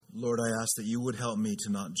Lord, I ask that you would help me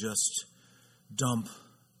to not just dump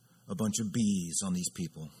a bunch of bees on these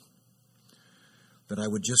people, that I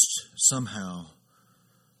would just somehow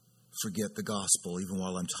forget the gospel even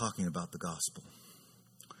while I'm talking about the gospel.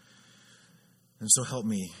 And so help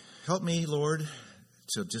me, Lord,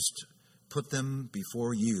 to just put them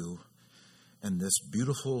before you and this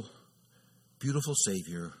beautiful, beautiful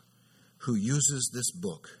Savior who uses this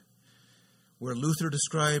book, where Luther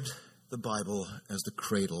described the Bible as the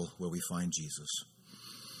cradle where we find Jesus.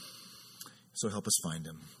 So help us find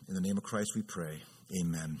him. In the name of Christ we pray.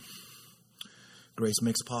 Amen. Grace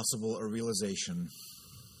makes possible a realization.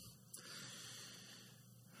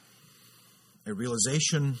 A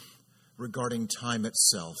realization regarding time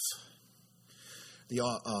itself. The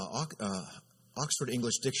Oxford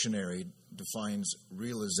English Dictionary defines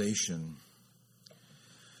realization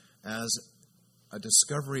as a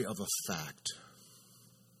discovery of a fact,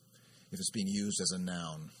 if it's being used as a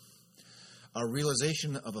noun. A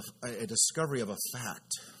realization of a discovery of a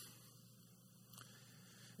fact.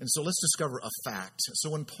 And so let's discover a fact. So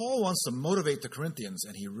when Paul wants to motivate the Corinthians,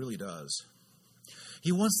 and he really does,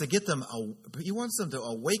 he wants them to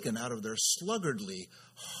awaken out of their sluggardly,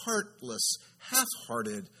 heartless,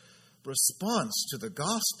 half-hearted response to the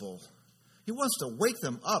gospel. He wants to wake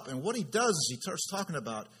them up. And what he does is he starts talking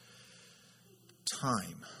about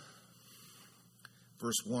time.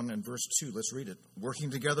 Verse 1 and verse 2, let's read it. Working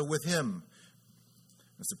together with him.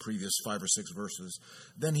 That's the previous 5 or 6 verses.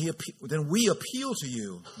 Then we appeal to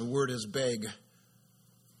you. The word is beg.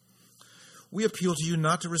 We appeal to you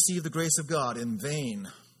not to receive the grace of God in vain.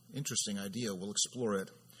 Interesting idea. We'll explore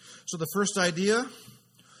it. So the first idea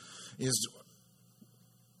is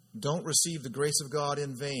don't receive the grace of God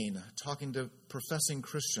in vain. Talking to professing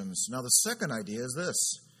Christians. Now the second idea is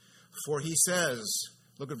this. For he says,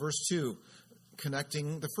 look at verse 2.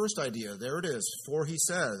 Connecting the first idea. There it is. For he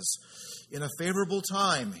says, in a favorable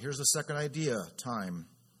time. Here's the second idea, time.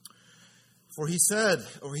 For he says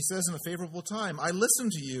in a favorable time, I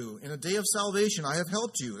listened to you. In a day of salvation, I have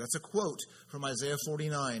helped you. That's a quote from Isaiah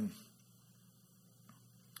 49.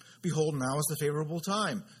 Behold, now is the favorable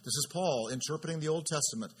time. This is Paul interpreting the Old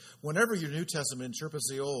Testament. Whenever your New Testament interprets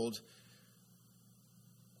the Old,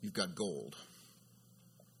 you've got gold.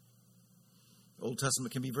 The Old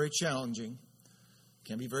Testament can be very challenging.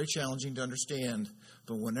 Can be very challenging to understand,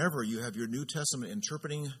 but whenever you have your New Testament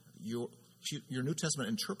interpreting your New Testament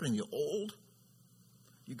interpreting the Old,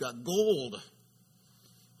 you got gold.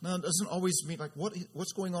 Now, it doesn't always mean like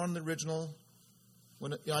what's going on in the original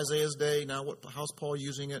when Isaiah's day. Now, how's Paul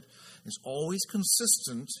using it? It's always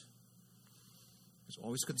consistent. It's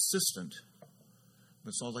always consistent. But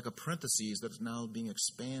it's all like a parenthesis that's now being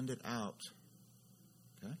expanded out.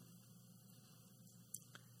 Okay.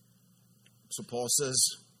 So Paul says,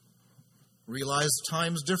 realize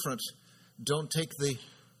time's different. Don't take the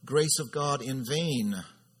grace of God in vain.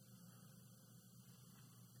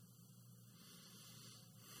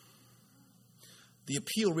 The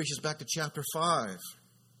appeal reaches back to chapter 5.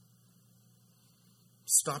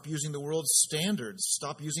 Stop using the world's standards.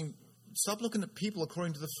 Stop looking at people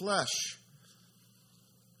according to the flesh.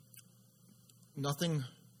 Nothing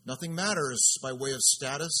matters by way of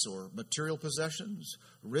status or material possessions,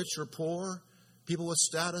 rich or poor, people with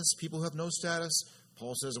status, people who have no status.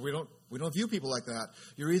 Paul says we don't view people like that.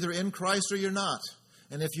 You're either in Christ or you're not.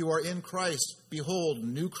 And if you are in Christ, behold,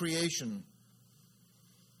 new creation.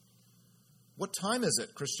 What time is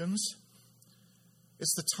it, Christians?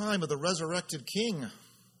 It's the time of the resurrected King.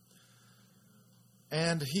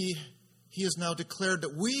 And he has now declared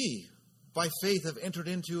that we, by faith, have entered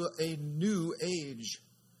into a new age.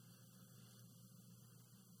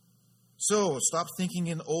 So, stop thinking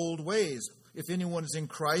in old ways. If anyone is in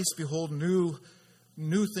Christ, behold, new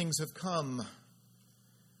things have come.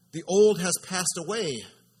 The old has passed away.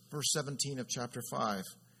 Verse 17 of chapter 5.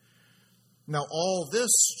 Now, all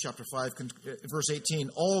this, chapter 5, verse 18,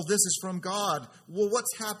 all this is from God. Well,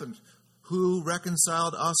 what's happened? Who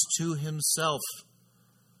reconciled us to himself?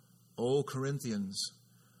 O Corinthians,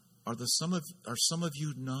 are some of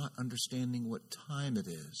you not understanding what time it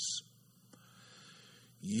is?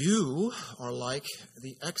 You are like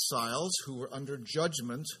the exiles who were under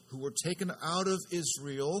judgment, who were taken out of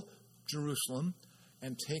Israel, Jerusalem,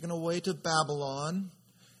 and taken away to Babylon.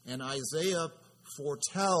 And Isaiah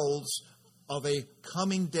foretells of a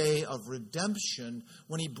coming day of redemption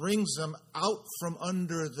when he brings them out from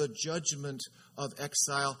under the judgment of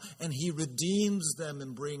exile, and he redeems them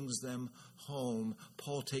and brings them home.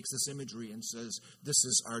 Paul takes this imagery and says, this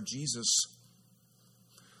is our Jesus,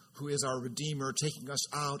 who is our Redeemer, taking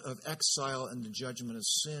us out of exile and the judgment of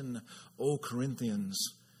sin. O Corinthians,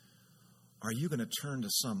 Are you going to turn to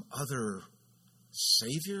some other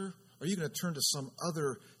Savior? Are you going to turn to some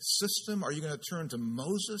other system? Are you going to turn to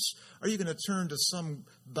Moses? Are you going to turn to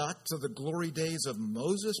back to the glory days of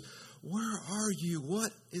Moses? Where are you?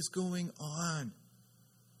 What is going on?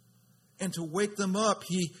 And to wake them up,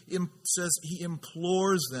 he says he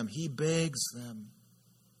implores them, he begs them.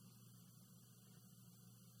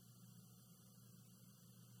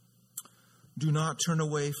 Do not turn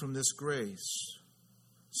away from this grace.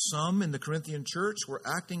 Some in the Corinthian church were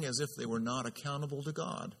acting as if they were not accountable to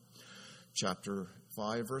God. Chapter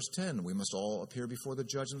 5, verse 10, we must all appear before the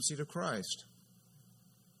judgment seat of Christ.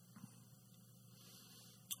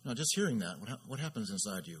 Now, just hearing that, what happens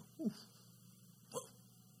inside you? Ooh. Whoa.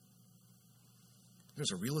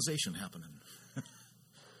 There's a realization happening.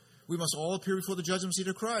 We must all appear before the judgment seat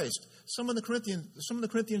of Christ. Some in the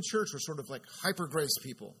Corinthian church were sort of like hyper grace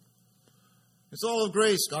people. It's all of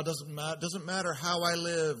grace. God doesn't matter how I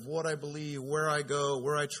live, what I believe, where I go,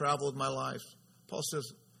 where I travel with my life. Paul says,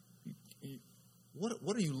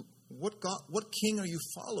 what king are you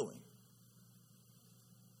following?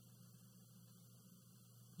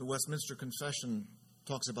 The Westminster Confession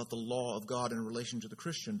talks about the law of God in relation to the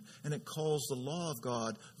Christian, and it calls the law of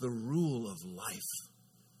God the rule of life.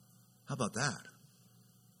 How about that?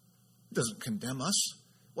 It doesn't condemn us.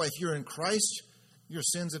 Why, if you're in Christ, your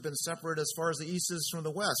sins have been separated as far as the east is from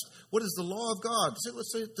the west. What is the law of God?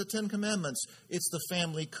 Let's say the Ten Commandments. It's the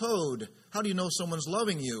family code. How do you know someone's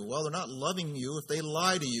loving you? Well, they're not loving you if they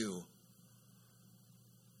lie to you.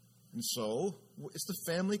 And so, it's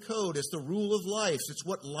the family code. It's the rule of life. It's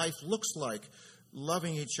what life looks like,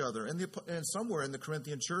 loving each other. And somewhere in the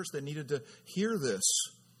Corinthian church, they needed to hear this.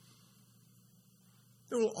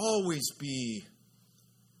 There will always be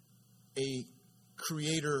a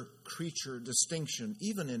creator-creature distinction,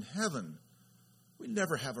 even in heaven. We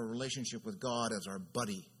never have a relationship with God as our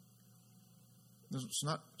buddy. It's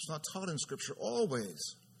not taught in Scripture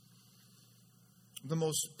always. The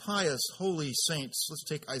most pious, holy saints, let's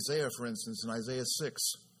take Isaiah, for instance, in Isaiah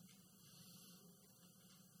 6.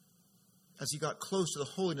 As he got close to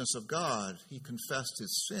the holiness of God, he confessed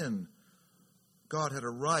his sin. God had a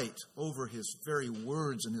right over his very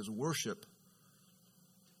words and his worship.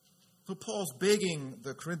 So Paul's begging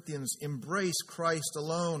the Corinthians, embrace Christ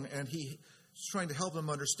alone, and he's trying to help them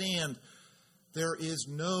understand there is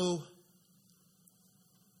no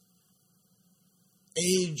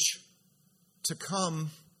age to come.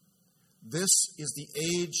 This is the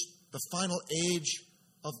age, the final age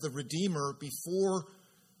of the Redeemer before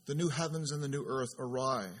the new heavens and the new earth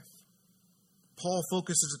arrive. Paul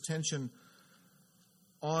focuses attention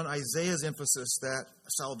on Isaiah's emphasis that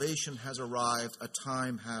salvation has arrived, a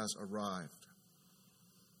time has arrived.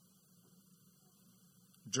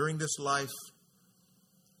 During this life,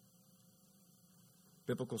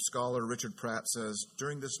 biblical scholar Richard Pratt says,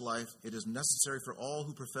 during this life, it is necessary for all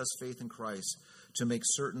who profess faith in Christ to make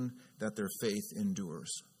certain that their faith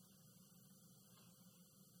endures.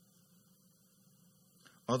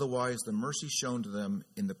 Otherwise, the mercy shown to them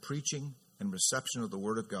in the preaching and reception of the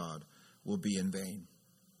Word of God will be in vain.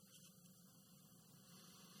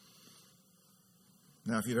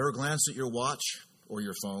 Now, if you've ever glanced at your watch or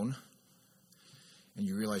your phone and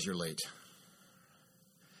you realize you're late,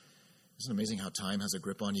 isn't it amazing how time has a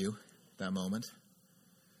grip on you at that moment?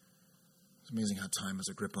 It's amazing how time has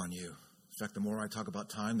a grip on you. In fact, the more I talk about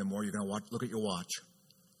time, the more you're going to look at your watch.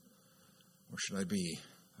 Where should I be?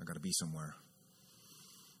 I've got to be somewhere.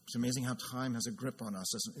 It's amazing how time has a grip on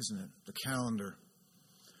us, isn't it? The calendar.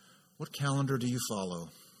 What calendar do you follow?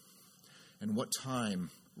 And what time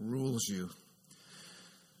rules you?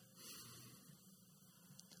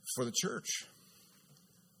 For the church,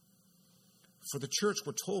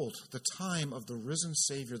 we're told the time of the risen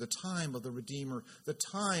Savior, the time of the Redeemer, the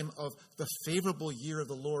time of the favorable year of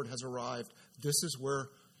the Lord has arrived. This is where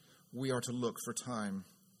we are to look for time.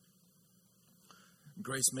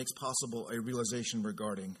 Grace makes possible a realization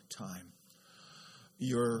regarding time.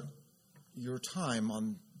 Your time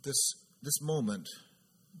on this moment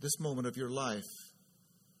of your life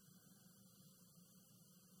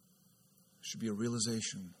should be a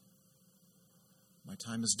realization. My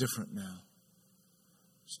time is different now.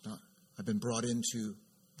 I've been brought into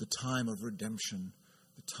the time of redemption,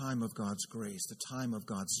 the time of God's grace, the time of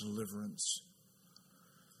God's deliverance.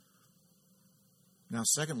 Now,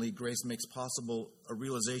 secondly, grace makes possible a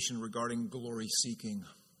realization regarding glory seeking.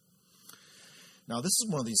 Now, this is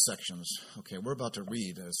one of these sections. Okay, we're about to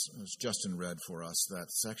read, as Justin read for us,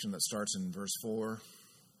 that section that starts in verse 4.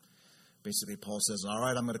 Basically, Paul says, all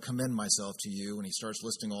right, I'm going to commend myself to you. And he starts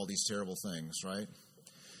listing all these terrible things, right?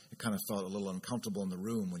 It kind of felt a little uncomfortable in the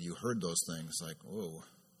room when you heard those things. Like, whoa.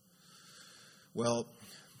 Well,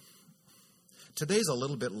 today's a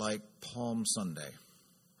little bit like Palm Sunday.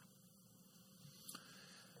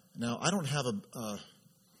 Now, I don't have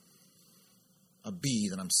a bee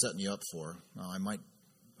that I'm setting you up for. Now, I might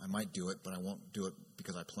do it, but I won't do it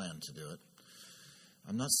because I plan to do it.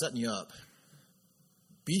 I'm not setting you up.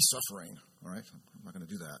 Be suffering, all right? I'm not going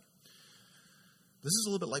to do that. This is a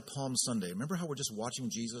little bit like Palm Sunday. Remember how we're just watching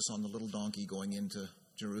Jesus on the little donkey going into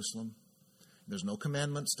Jerusalem? There's no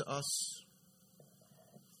commandments to us.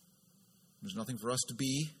 There's nothing for us to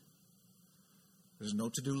be. There's no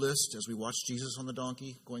to-do list as we watch Jesus on the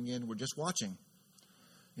donkey going in. We're just watching.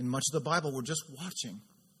 In much of the Bible, we're just watching.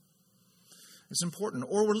 It's important.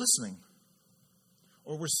 Or we're listening.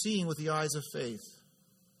 Or we're seeing with the eyes of faith.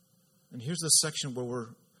 And here's the section where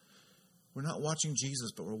we're not watching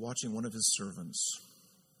Jesus, but we're watching one of his servants.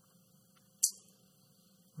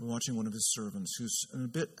 We're watching one of his servants who's in a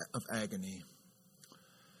bit of agony.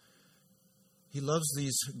 He loves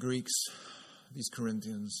these Greeks, these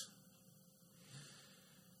Corinthians,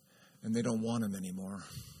 and they don't want him anymore.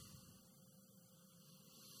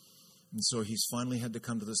 And so he's finally had to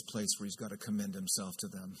come to this place where he's got to commend himself to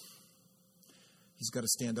them. He's got to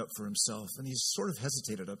stand up for himself. And he's sort of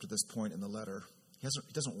hesitated up to this point in the letter. He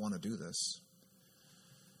doesn't want to do this.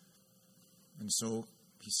 And so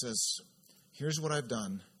he says, here's what I've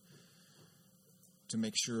done to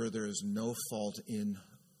make sure there is no fault in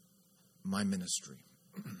my ministry.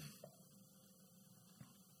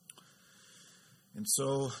 And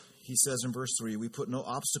so he says in verse 3, we put no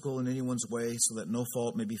obstacle in anyone's way so that no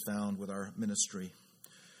fault may be found with our ministry.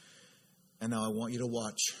 And now I want you to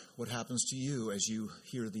watch what happens to you as you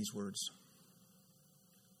hear these words.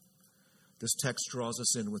 This text draws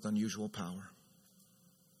us in with unusual power.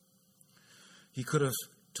 He could have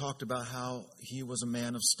talked about how he was a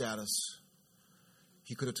man of status.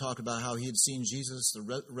 He could have talked about how he had seen Jesus,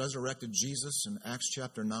 the resurrected Jesus in Acts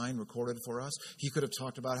chapter 9 recorded for us. He could have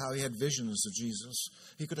talked about how he had visions of Jesus.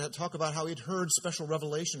 He could have talked about how he'd heard special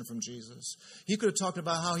revelation from Jesus. He could have talked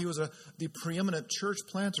about how he was the preeminent church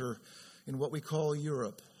planter in what we call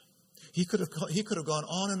Europe. He could have gone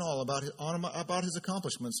on and all about his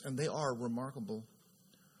accomplishments, and they are remarkable.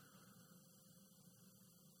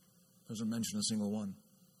 Doesn't mention a single one.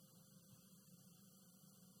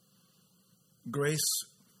 Grace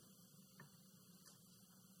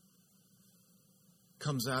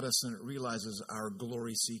comes at us and it realizes our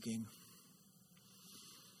glory seeking.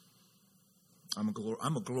 I'm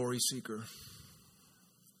a glory seeker.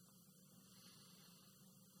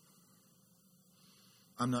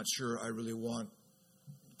 I'm not sure I really want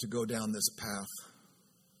to go down this path.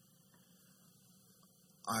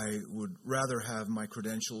 I would rather have my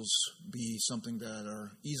credentials be something that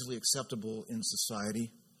are easily acceptable in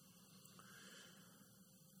society.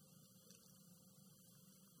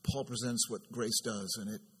 Paul presents what grace does,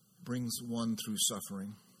 and it brings one through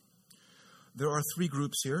suffering. There are three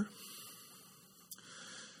groups here,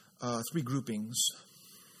 three groupings.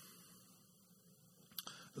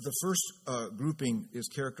 The first grouping is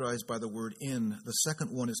characterized by the word in. The second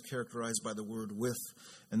one is characterized by the word with.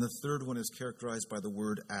 And the third one is characterized by the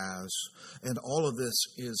word as. And all of this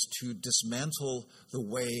is to dismantle the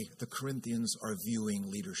way the Corinthians are viewing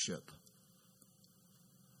leadership.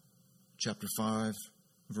 Chapter 5,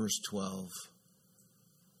 verse 12.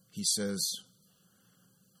 He says,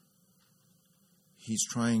 he's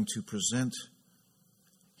trying to present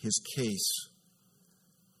his case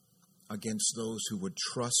against those who would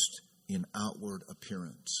trust in outward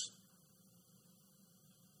appearance.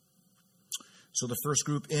 So the first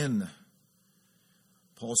group in,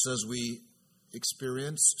 Paul says we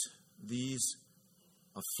experienced these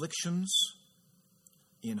afflictions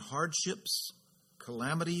in hardships,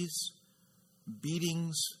 calamities,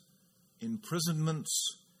 beatings,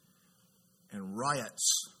 imprisonments, and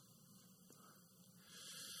riots.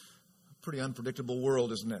 A pretty unpredictable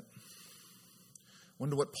world, isn't it?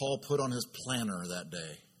 Wonder what Paul put on his planner that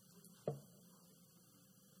day.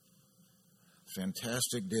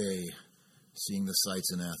 Fantastic day, seeing the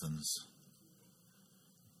sights in Athens.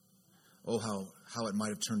 Oh, how it might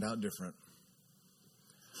have turned out different.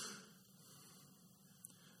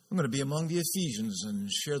 I'm going to be among the Ephesians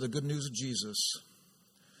and share the good news of Jesus.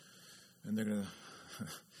 And they're going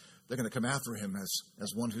to come after him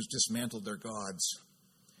as one who's dismantled their gods.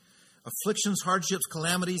 Afflictions, hardships,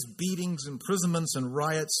 calamities, beatings, imprisonments, and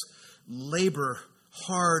riots, labor,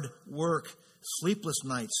 hard work, sleepless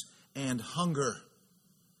nights, and hunger.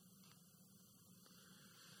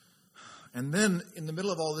 And then in the middle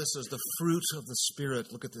of all this is the fruit of the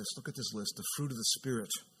Spirit. Look at this list. The fruit of the Spirit.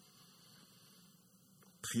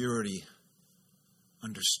 Purity,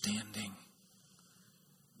 understanding,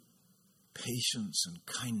 patience and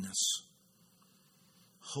kindness,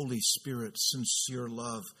 Holy Spirit, sincere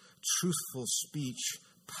love, truthful speech,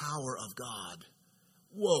 power of God.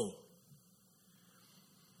 Whoa!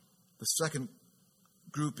 The second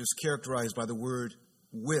group is characterized by the word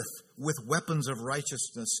with weapons of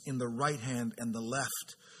righteousness in the right hand and the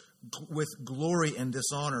left, with glory and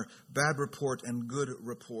dishonor, bad report and good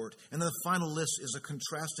report. And then the final list is a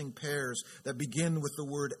contrasting pairs that begin with the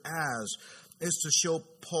word as, is to show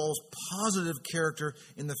Paul's positive character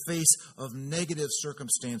in the face of negative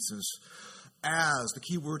circumstances. As, the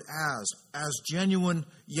key word as genuine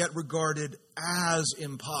yet regarded as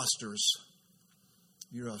imposters.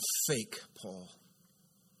 You're a fake, Paul.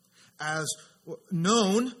 As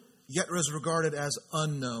known yet is regarded as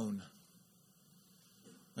unknown.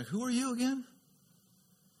 Like, who are you again?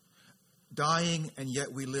 Dying, and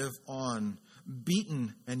yet we live on.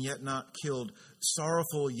 Beaten, and yet not killed.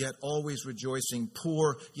 Sorrowful, yet always rejoicing.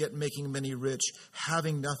 Poor, yet making many rich.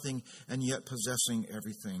 Having nothing, and yet possessing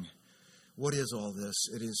everything. What is all this?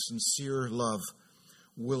 It is sincere love,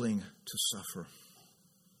 willing to suffer.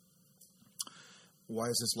 Why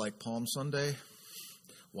is this like Palm Sunday?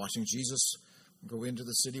 Watching Jesus go into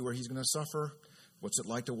the city where he's going to suffer. What's it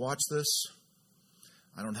like to watch this?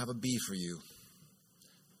 I don't have a B for you.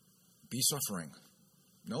 Be suffering.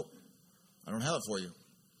 Nope. I don't have it for you.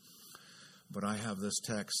 But I have this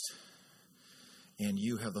text, and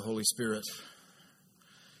you have the Holy Spirit.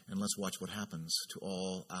 And let's watch what happens to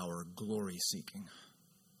all our glory seeking.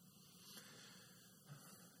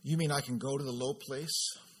 You mean I can go to the low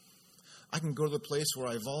place? I can go to the place where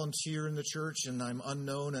I volunteer in the church and I'm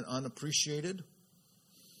unknown and unappreciated?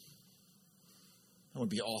 That would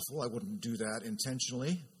be awful. I wouldn't do that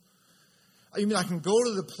intentionally. You mean I can go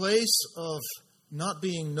to the place of not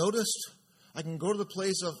being noticed? I can go to the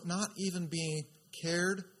place of not even being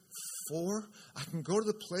cared for? I can go to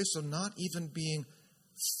the place of not even being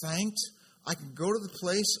thanked? I can go to the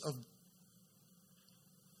place of...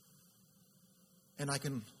 And I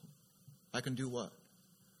can do what?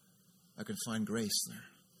 I can find grace there.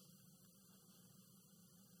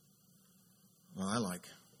 Well, I like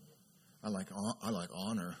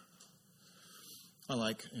honor. I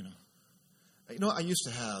like, I used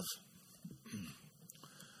to have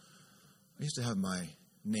my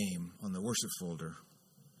name on the worship folder.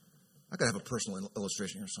 I gotta have a personal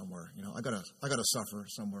illustration here somewhere. I gotta suffer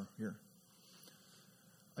somewhere here.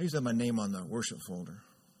 I used to have my name on the worship folder.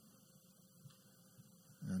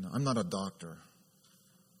 And I'm not a doctor,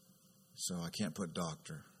 so I can't put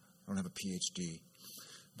doctor. I don't have a PhD.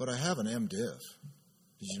 But I have an MDiv.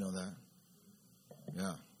 Did you know that?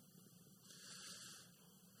 Yeah.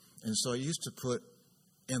 And so I used to put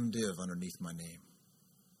MDiv underneath my name.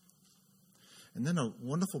 And then a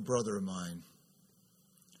wonderful brother of mine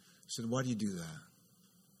said, "Why do you do that?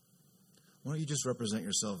 Why don't you just represent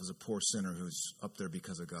yourself as a poor sinner who's up there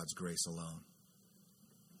because of God's grace alone?"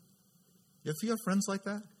 You have friends like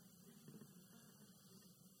that?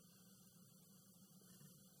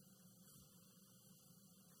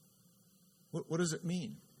 What does it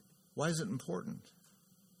mean? Why is it important?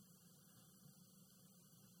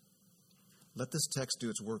 Let this text do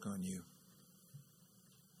its work on you.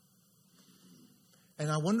 And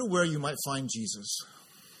I wonder where you might find Jesus.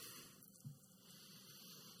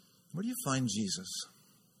 Where do you find Jesus?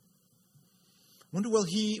 Wonder where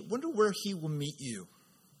he will meet you.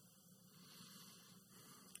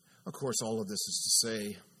 Of course, all of this is to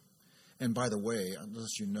say, and by the way,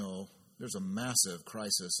 unless you know, there's a massive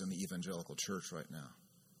crisis in the evangelical church right now.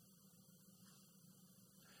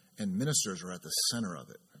 And ministers are at the center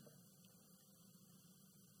of it.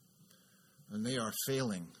 And they are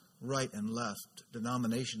failing right and left,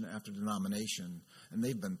 denomination after denomination. And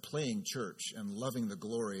they've been playing church and loving the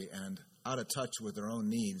glory and out of touch with their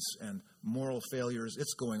own needs and moral failures.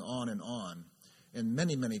 It's going on and on. In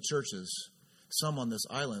many, many churches, some on this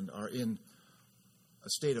island are in a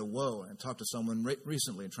state of woe. And I talked to someone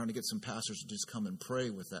recently and trying to get some pastors to just come and pray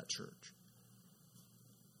with that church.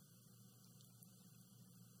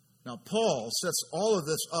 Now, Paul sets all of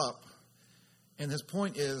this up, and his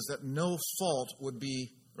point is that no fault would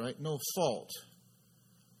be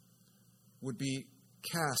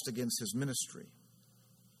cast against his ministry.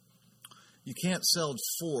 You can't sell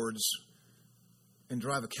Fords and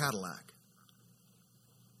drive a Cadillac.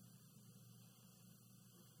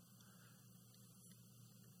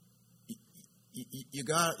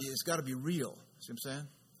 It's got to be real. See what I'm saying?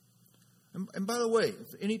 And by the way, if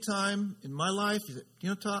any time in my life,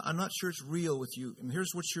 Todd, I'm not sure it's real with you, and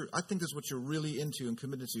here's what I think this is what you're really into and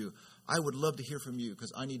committed to. I would love to hear from you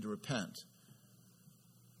because I need to repent.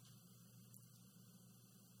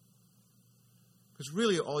 Because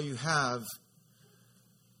really all you have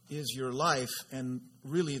is your life and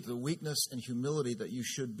really the weakness and humility that you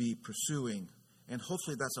should be pursuing. And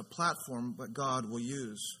hopefully that's a platform that God will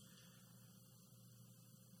use.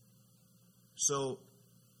 So,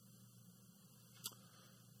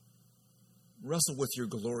 wrestle with your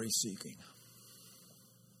glory seeking.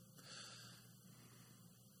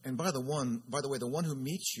 And by the way, the one who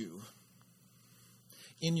meets you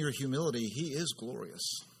in your humility, he is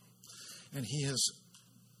glorious. And he has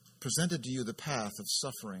presented to you the path of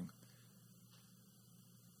suffering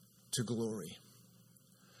to glory.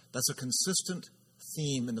 That's a consistent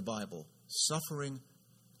theme in the Bible. Suffering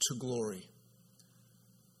to glory.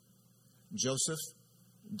 Joseph,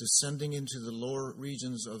 descending into the lower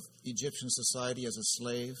regions of Egyptian society as a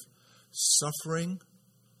slave, suffering,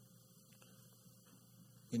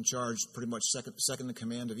 in charge, pretty much second in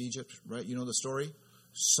command of Egypt, right? You know the story?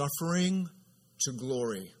 Suffering to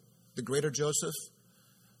glory. The greater Joseph,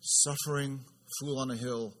 suffering, fool on a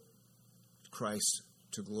hill, Christ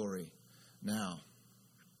to glory. Now,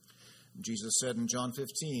 Jesus said in John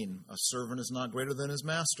 15, a servant is not greater than his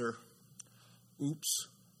master. Oops.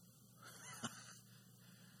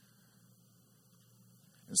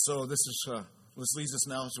 And so this leads us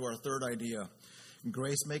now to our third idea.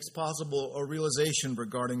 Grace makes possible a realization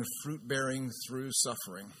regarding fruit bearing through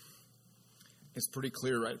suffering. It's pretty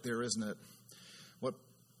clear right there, isn't it? What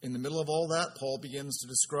in the middle of all that, Paul begins to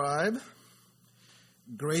describe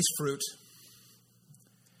grace fruit.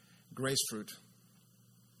 Grace fruit.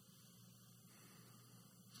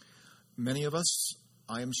 Many of us,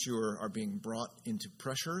 I am sure, are being brought into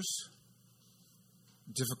pressures,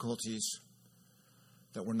 difficulties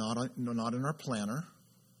that were not in our planner.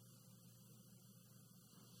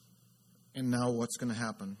 And now what's going to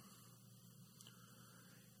happen?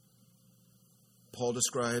 Paul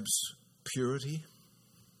describes purity.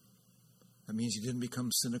 That means he didn't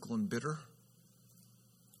become cynical and bitter.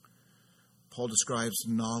 Paul describes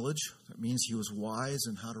knowledge. That means he was wise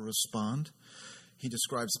in how to respond. He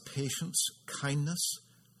describes patience, kindness.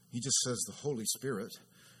 He just says the Holy Spirit.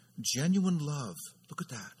 Genuine love. Look at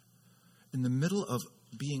that. In the middle of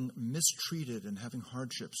being mistreated and having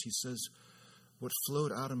hardships, he says, what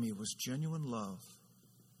flowed out of me was genuine love.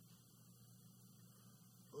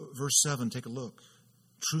 Verse 7, take a look.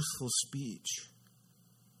 Truthful speech.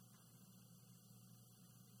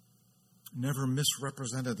 Never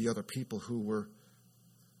misrepresented the other people who were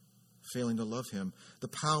failing to love him. The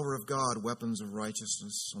power of God, weapons of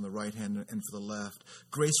righteousness on the right hand and for the left.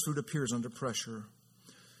 Grace fruit appears under pressure.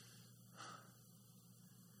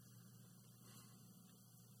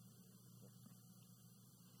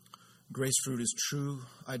 Grace fruit is true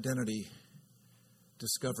identity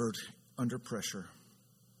discovered under pressure.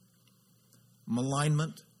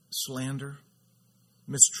 Malignment, slander,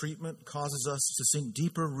 mistreatment causes us to sink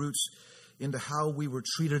deeper roots into how we were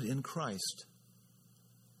treated in Christ.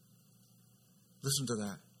 Listen to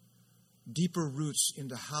that. Deeper roots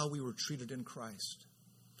into how we were treated in Christ.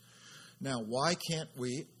 Now, why can't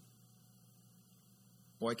we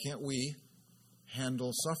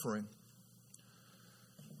handle suffering?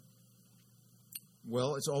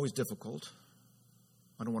 Well, it's always difficult.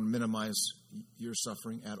 I don't want to minimize your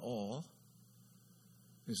suffering at all.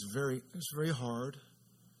 It's very hard.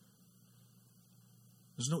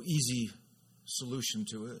 There's no easy solution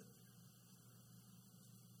to it.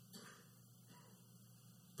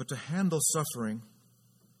 But to handle suffering,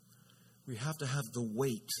 we have to have the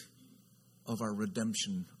weight of our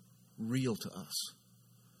redemption real to us.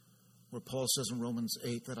 Where Paul says in Romans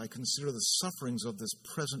 8 that I consider the sufferings of this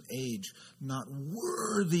present age not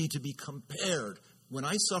worthy to be compared. When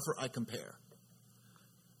I suffer, I compare.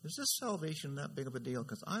 Is this salvation that big of a deal?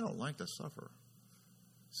 Because I don't like to suffer.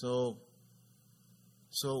 So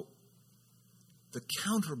the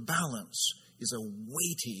counterbalance is a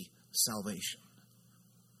weighty salvation.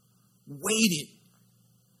 Weighty.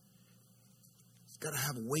 It's got to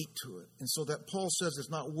have weight to it. And so that Paul says it's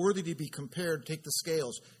not worthy to be compared. Take the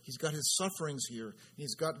scales. He's got his sufferings here.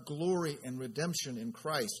 He's got glory and redemption in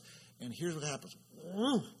Christ. And here's what happens.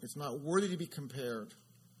 It's not worthy to be compared.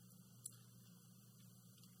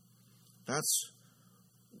 That's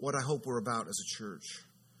what I hope we're about as a church.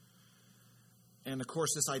 And of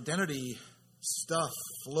course, this identity stuff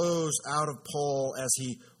flows out of Paul as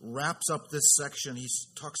he wraps up this section. He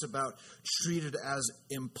talks about treated as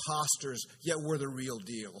imposters, yet we're the real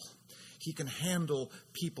deal. He can handle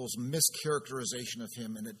people's mischaracterization of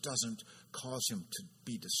him, and it doesn't cause him to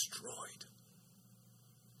be destroyed.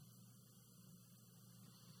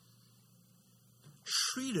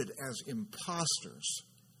 Treated as imposters,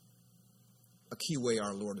 a key way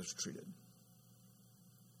our Lord is treated.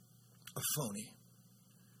 A phony.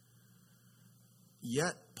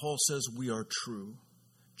 yet Paul says we are true.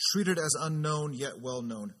 Treated as unknown, yet well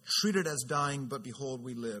known. Treated as dying, but behold,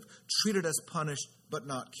 we live. Treated as punished, but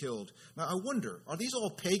not killed. Now, I wonder, are these all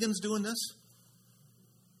pagans doing this?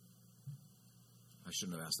 I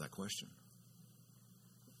shouldn't have asked that question.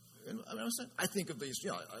 I think of these,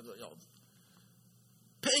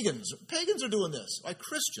 pagans. Pagans are doing this. Like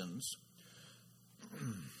Christians.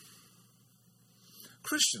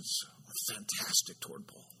 Christians are fantastic toward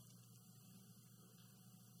Paul.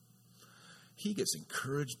 He gets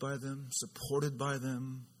encouraged by them, supported by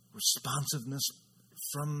them, responsiveness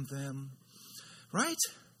from them. Right?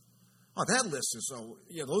 Oh, that list is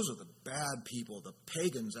those are the bad people, the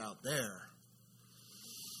pagans out there.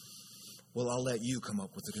 Well, I'll let you come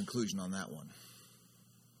up with the conclusion on that one.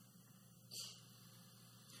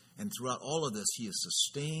 And throughout all of this, he is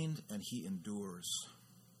sustained and he endures.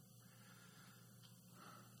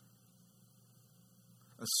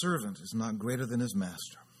 A servant is not greater than his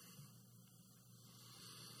master.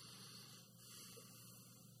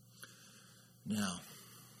 Now,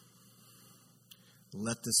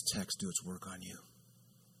 let this text do its work on you.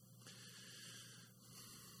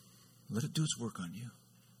 Let it do its work on you.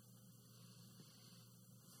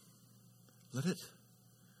 Let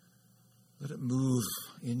it move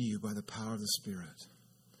in you by the power of the Spirit.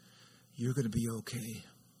 You're going to be okay.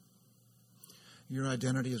 Your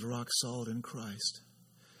identity is rock solid in Christ.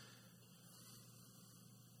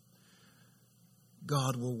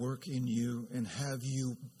 God will work in you and have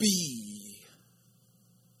you be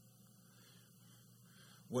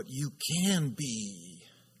what you can be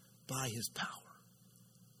by His power.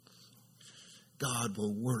 God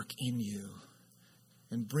will work in you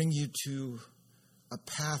and bring you to a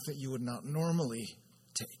path that you would not normally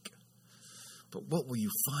take. But what will you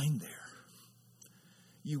find there?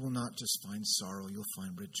 You will not just find sorrow, you'll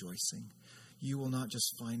find rejoicing. You will not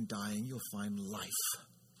just find dying, you'll find life.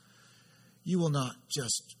 You will not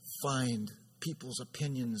just find people's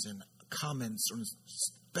opinions and comments on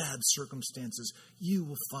bad circumstances. You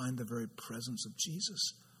will find the very presence of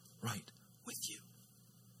Jesus right with you.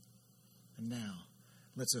 And now,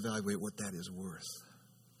 let's evaluate what that is worth.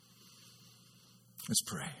 Let's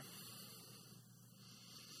pray.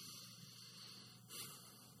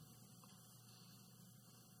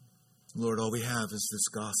 Lord, all we have is this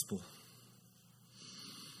gospel.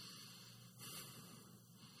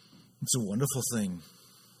 It's a wonderful thing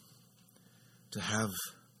to have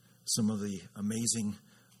some of the amazing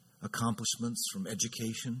accomplishments from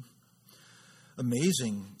education,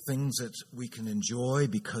 amazing things that we can enjoy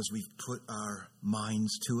because we've put our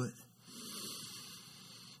minds to it.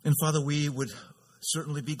 And Father, we would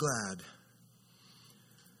certainly be glad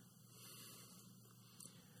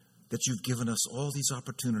that you've given us all these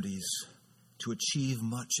opportunities to achieve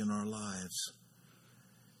much in our lives.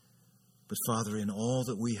 But Father, in all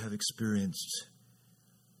that we have experienced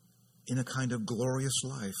in a kind of glorious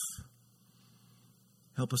life,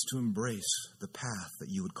 help us to embrace the path that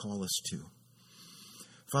you would call us to.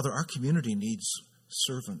 Father, our community needs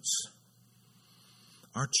servants.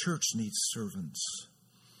 Our church needs servants.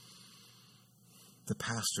 The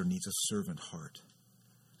pastor needs a servant heart.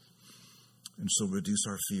 And so reduce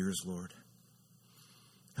our fears, Lord.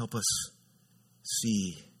 Help us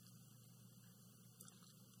see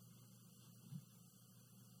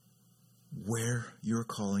where you're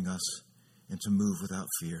calling us and to move without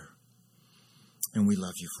fear. And we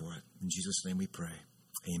love you for it. In Jesus' name we pray.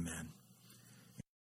 Amen.